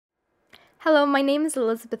Hello, my name is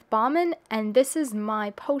Elisabeth Bauman, and this is my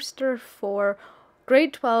poster for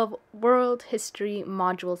Grade 12 World History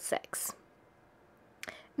Module 6.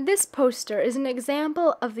 This poster is an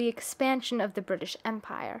example of the expansion of the British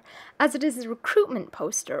Empire, as it is a recruitment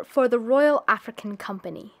poster for the Royal African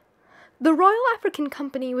Company. The Royal African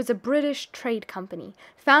Company was a British trade company,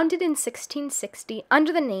 founded in 1660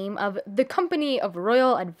 under the name of the Company of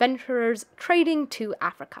Royal Adventurers Trading to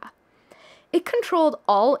Africa. It controlled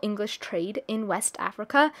all English trade in West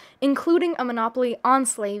Africa, including a monopoly on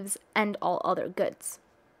slaves and all other goods.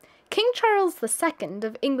 King Charles II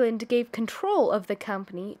of England gave control of the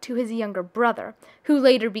company to his younger brother, who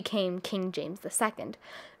later became King James II.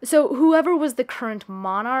 So whoever was the current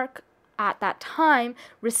monarch at that time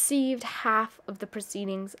received half of the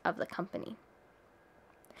proceedings of the company.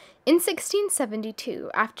 In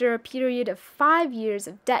 1672, after a period of 5 years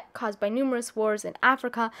of debt caused by numerous wars in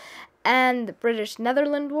Africa and the British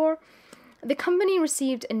Netherland War, the company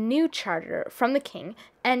received a new charter from the king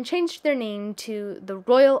and changed their name to the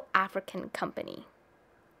Royal African Company.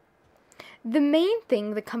 The main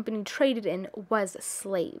thing the company traded in was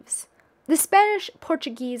slaves. The Spanish,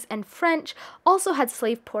 Portuguese, and French also had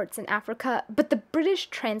slave ports in Africa, but the British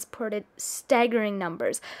transported staggering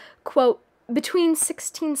numbers. Quote, between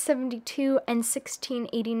 1672 and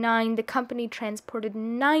 1689, the company transported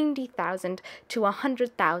 90,000 to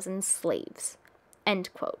 100,000 slaves.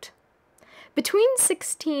 End quote. Between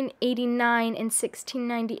 1689 and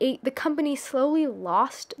 1698, the company slowly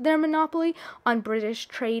lost their monopoly on British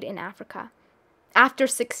trade in Africa. After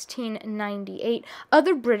 1698,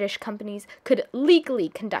 other British companies could legally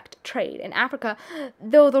conduct trade in Africa,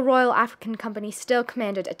 though the Royal African Company still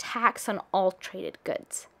commanded a tax on all traded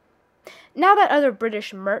goods. Now that other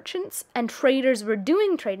British merchants and traders were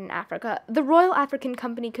doing trade in Africa, the Royal African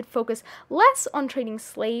Company could focus less on trading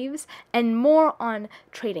slaves and more on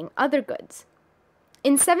trading other goods.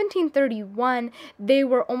 In 1731, they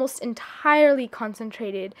were almost entirely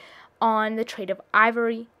concentrated on the trade of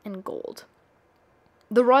ivory and gold.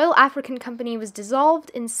 The Royal African Company was dissolved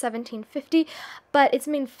in 1750, but its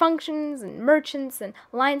main functions and merchants and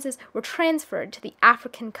alliances were transferred to the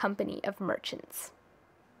African Company of Merchants.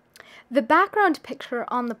 The background picture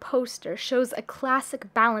on the poster shows a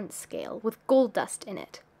classic balance scale with gold dust in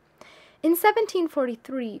it. In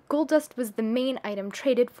 1743, gold dust was the main item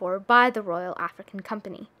traded for by the Royal African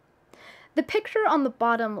Company. The picture on the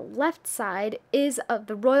bottom left side is of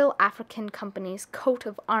the Royal African Company's coat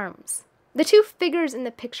of arms. The two figures in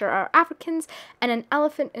the picture are Africans, and an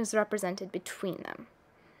elephant is represented between them.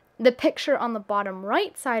 The picture on the bottom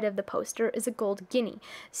right side of the poster is a gold guinea,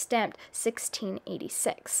 stamped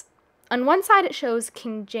 1686. On one side it shows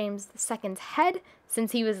King James II's head,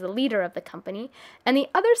 since he was the leader of the company, and the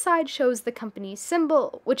other side shows the company's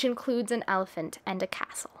symbol, which includes an elephant and a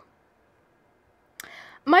castle.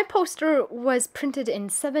 My poster was printed in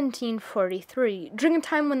 1743, during a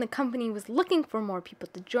time when the company was looking for more people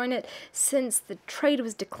to join it, since the trade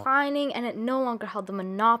was declining and it no longer held the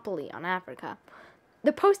monopoly on Africa.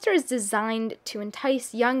 The poster is designed to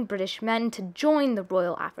entice young British men to join the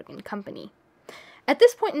Royal African Company. At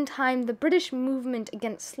this point in time, the British movement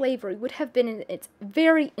against slavery would have been in its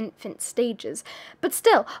very infant stages, but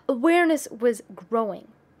still, awareness was growing.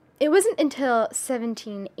 It wasn't until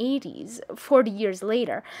 1780s, 40 years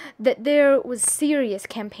later, that there was serious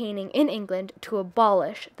campaigning in England to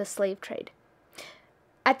abolish the slave trade.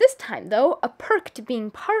 At this time, though, a perk to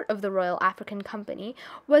being part of the Royal African Company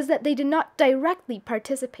was that they did not directly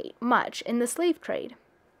participate much in the slave trade.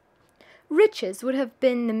 Riches would have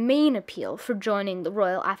been the main appeal for joining the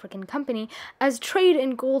Royal African Company, as trade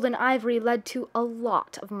in gold and ivory led to a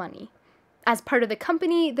lot of money. As part of the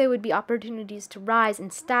company, there would be opportunities to rise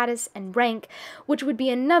in status and rank, which would be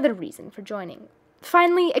another reason for joining.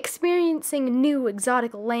 Finally, experiencing new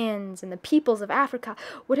exotic lands and the peoples of Africa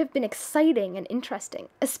would have been exciting and interesting,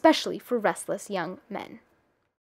 especially for restless young men.